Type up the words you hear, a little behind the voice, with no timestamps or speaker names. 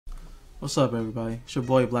What's up, everybody? It's your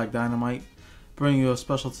boy Black Dynamite, bringing you a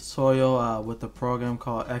special tutorial with a program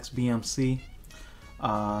called XBMC,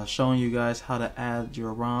 showing you guys how to add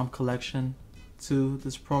your ROM collection to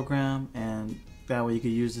this program, and that way you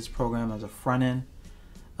can use this program as a front end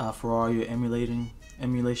for all your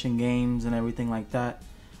emulation games and everything like that.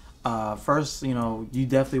 First, you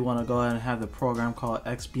definitely want to go ahead and have the program called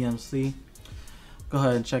XBMC. Go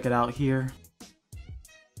ahead and check it out here.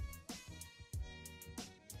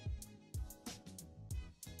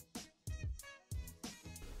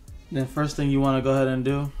 Then first thing you want to go ahead and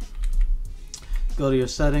do, go to your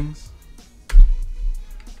settings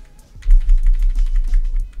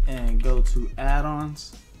and go to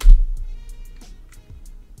add-ons,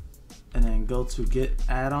 and then go to get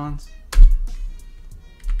add-ons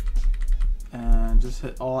and just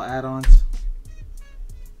hit all add-ons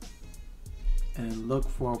and look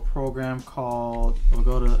for a program called, or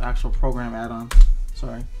go to actual program add-on,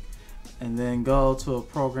 sorry, and then go to a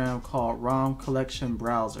program called ROM Collection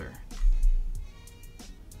Browser,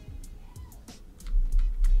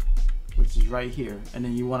 which is right here. And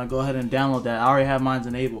then you want to go ahead and download that. I already have mine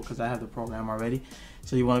enabled because I have the program already.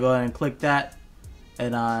 So you want to go ahead and click that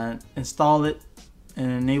and install it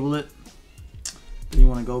and enable it. Then you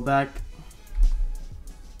want to go back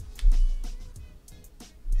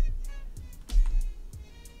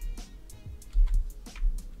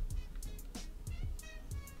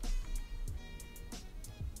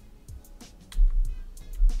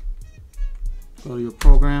go to your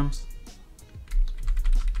programs,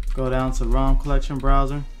 go down to ROM Collection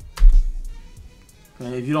Browser.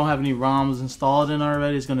 Okay, if you don't have any ROMs installed in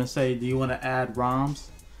already, it's going to say, do you want to add ROMs?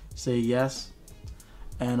 Say yes.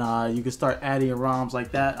 And you can start adding your ROMs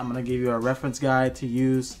like that. I'm going to give you a reference guide to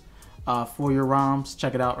use for your ROMs.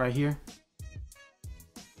 Check it out right here.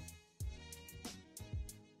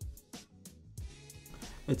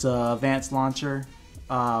 It's a advanced launcher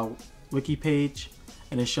wiki page,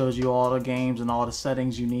 and it shows you all the games and all the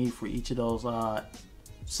settings you need for each of those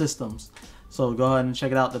systems. So go ahead and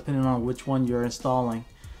check it out depending on which one you're installing.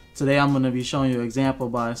 Today I'm going to be showing you an example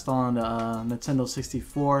by installing the Nintendo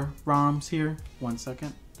 64 ROMs here. 1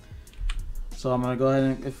 second. So I'm going to go ahead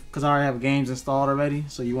and, because I already have games installed already,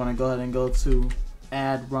 so you want to go ahead and go to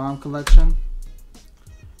add ROM collection,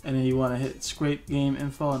 and then you want to hit scrape game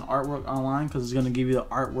info and artwork online, because it's going to give you the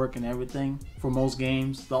artwork and everything for most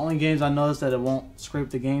games. The only games I noticed that it won't scrape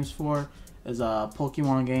the games for is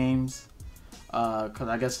Pokemon games, because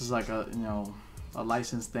I guess it's like a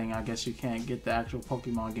license thing. I guess you can't get the actual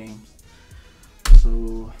Pokemon games.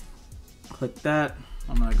 So click that.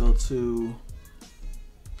 I'm gonna go to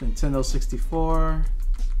Nintendo 64.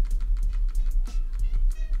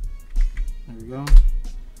 There we go.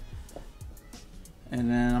 And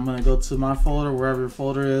then I'm gonna go to my folder, wherever your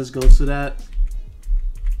folder is, go to that.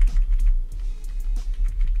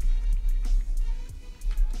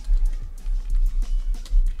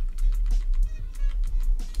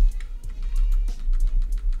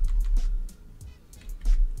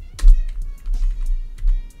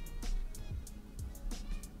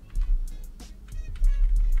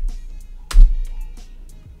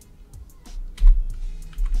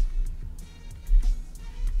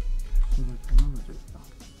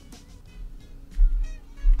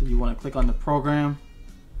 Then you want to click on the program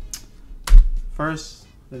first.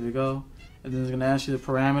 There you go. And then it's going to ask you the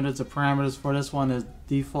parameters. The parameters for this one is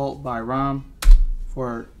default by ROM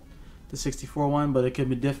for the 64 one, but it can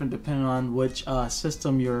be different depending on which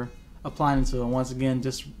system you're applying to. And once again,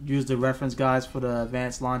 just use the reference guides for the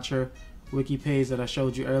advanced launcher wiki page that I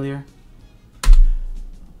showed you earlier.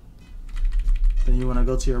 Then you want to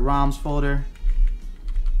go to your ROMs folder,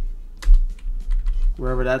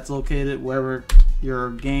 wherever that's located, wherever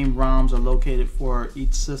your game ROMs are located for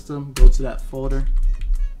each system, go to that folder.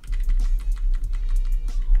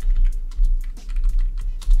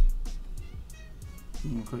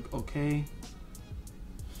 You can click OK.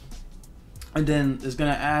 And then it's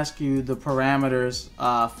going to ask you the parameters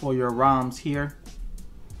for your ROMs here.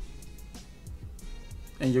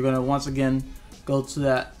 And you're going to once again go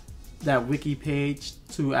to that wiki page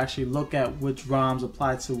to actually look at which ROMs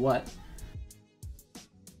apply to what.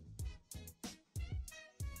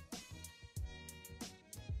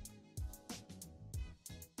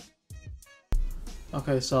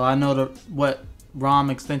 Okay, so I know what ROM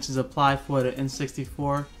extensions apply for the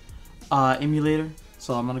N64 emulator.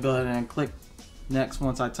 So I'm going to go ahead and click next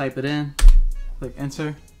once I type it in. Click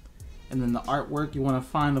enter. And then the artwork, you want to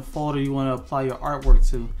find the folder you want to apply your artwork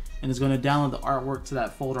to. And it's going to download the artwork to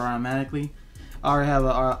that folder automatically. I already have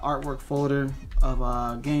an artwork folder of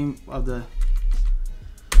a game of the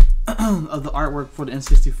of the artwork for the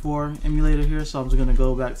N64 emulator here. So I'm just gonna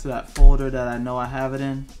go back to that folder that I know I have it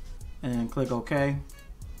in and click OK.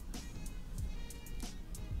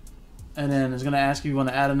 And then it's gonna ask you want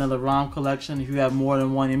to add another ROM collection. If you have more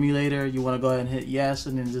than one emulator, you want to go ahead and hit yes,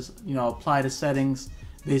 and then just apply the settings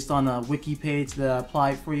based on the wiki page that I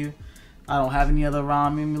applied for you. I don't have any other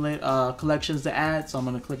ROM emulator collections to add, so I'm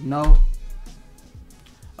gonna click no.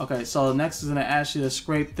 Okay, so next is gonna ask you to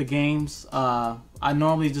scrape the games. I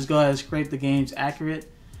normally just go ahead and scrape the games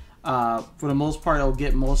accurate. For the most part, it'll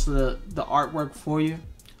get most of the artwork for you.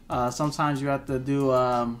 Sometimes you have to do.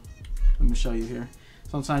 Let me show you here.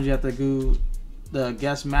 Sometimes you have to do the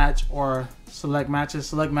guess match or select matches.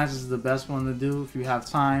 Select matches is the best one to do if you have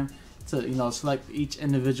time to select each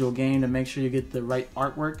individual game to make sure you get the right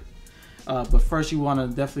artwork. But first you want to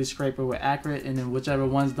definitely scrape it with accurate, and then whichever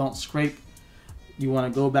ones don't scrape, you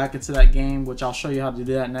want to go back into that game, which I'll show you how to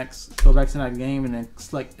do that next. Go back to that game and then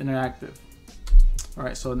select interactive.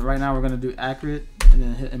 Alright, so right now we're going to do accurate and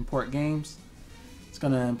then hit import games. It's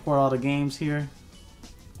going to import all the games here.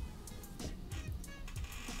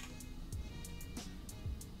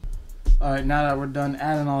 Alright, now that we're done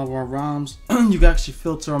adding all of our ROMs, you can actually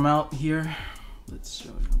filter them out here. Let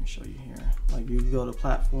me show you here. Like you go to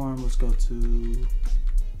platform, let's go to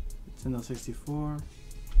Nintendo 64,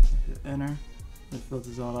 hit enter. It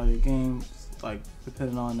filters out all your games, like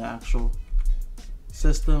depending on the actual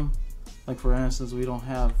system. Like for instance, we don't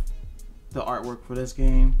have the artwork for this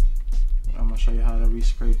game. I'm gonna show you how to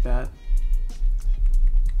rescrape that.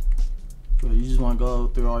 But you just want to go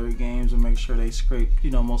through all your games and make sure they scrape,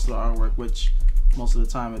 most of the artwork, which most of the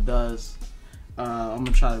time it does. I'm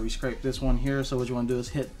gonna try to rescrape this one here. So what you want to do is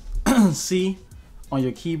hit C on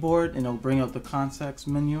your keyboard, and it'll bring up the context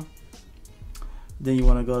menu. Then you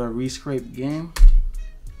want to go to rescrape game,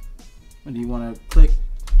 and you want to click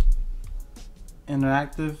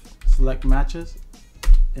interactive, select matches,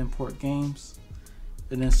 import games,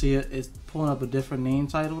 and then see it's pulling up a different name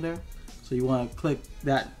title there. So you want to click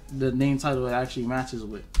the name title it actually matches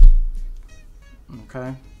with.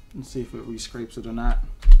 Okay, let's see if it rescrapes it or not.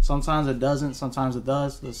 Sometimes it doesn't, sometimes it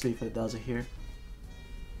does. Let's see if it does it here.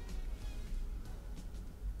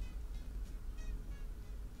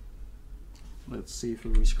 Let's see if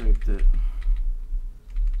it rescraped it.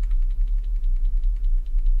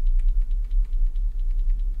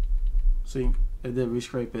 See, it did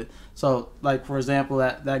rescrape it. So, like for example,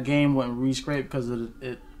 that game wouldn't rescrape because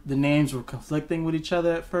the names were conflicting with each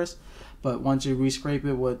other at first. But once you rescrape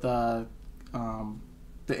it with the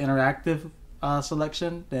interactive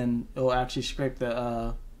selection, then it will actually scrape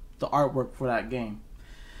the artwork for that game.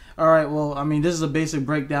 Alright, well, I mean, this is a basic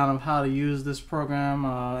breakdown of how to use this program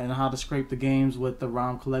and how to scrape the games with the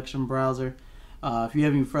ROM collection browser. If you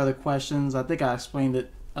have any further questions, I think I explained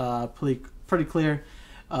it pretty clear.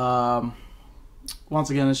 Once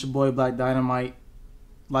again, it's your boy Black Dynamite.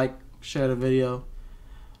 Like, share the video,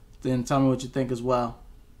 then tell me what you think as well.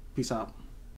 Peace out.